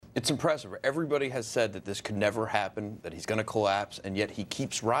It's impressive. Everybody has said that this could never happen, that he's going to collapse, and yet he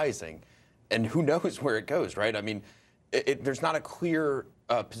keeps rising. And who knows where it goes, right? I mean, there's not a clear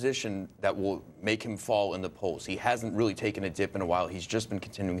position that will make him fall in the polls. He hasn't really taken a dip in a while. He's just been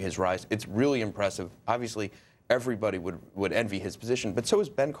continuing his rise. It's really impressive. Obviously, everybody would envy his position, but so is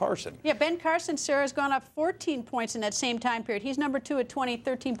Ben Carson. Yeah, Ben Carson, Sarah, has gone up 14 points in that same time period. He's number 2 at 20,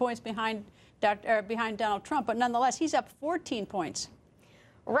 13 points behind Donald Trump, but nonetheless, he's up 14 points.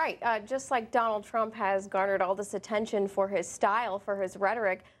 Right. Just like Donald Trump has garnered all this attention for his style, for his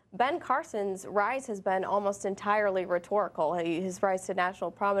rhetoric, Ben Carson's rise has been almost entirely rhetorical. His rise to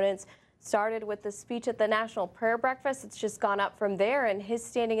national prominence started with the speech at the National Prayer Breakfast. It's just gone up from there, and his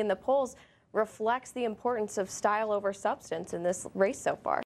standing in the polls reflects the importance of style over substance in this race so far.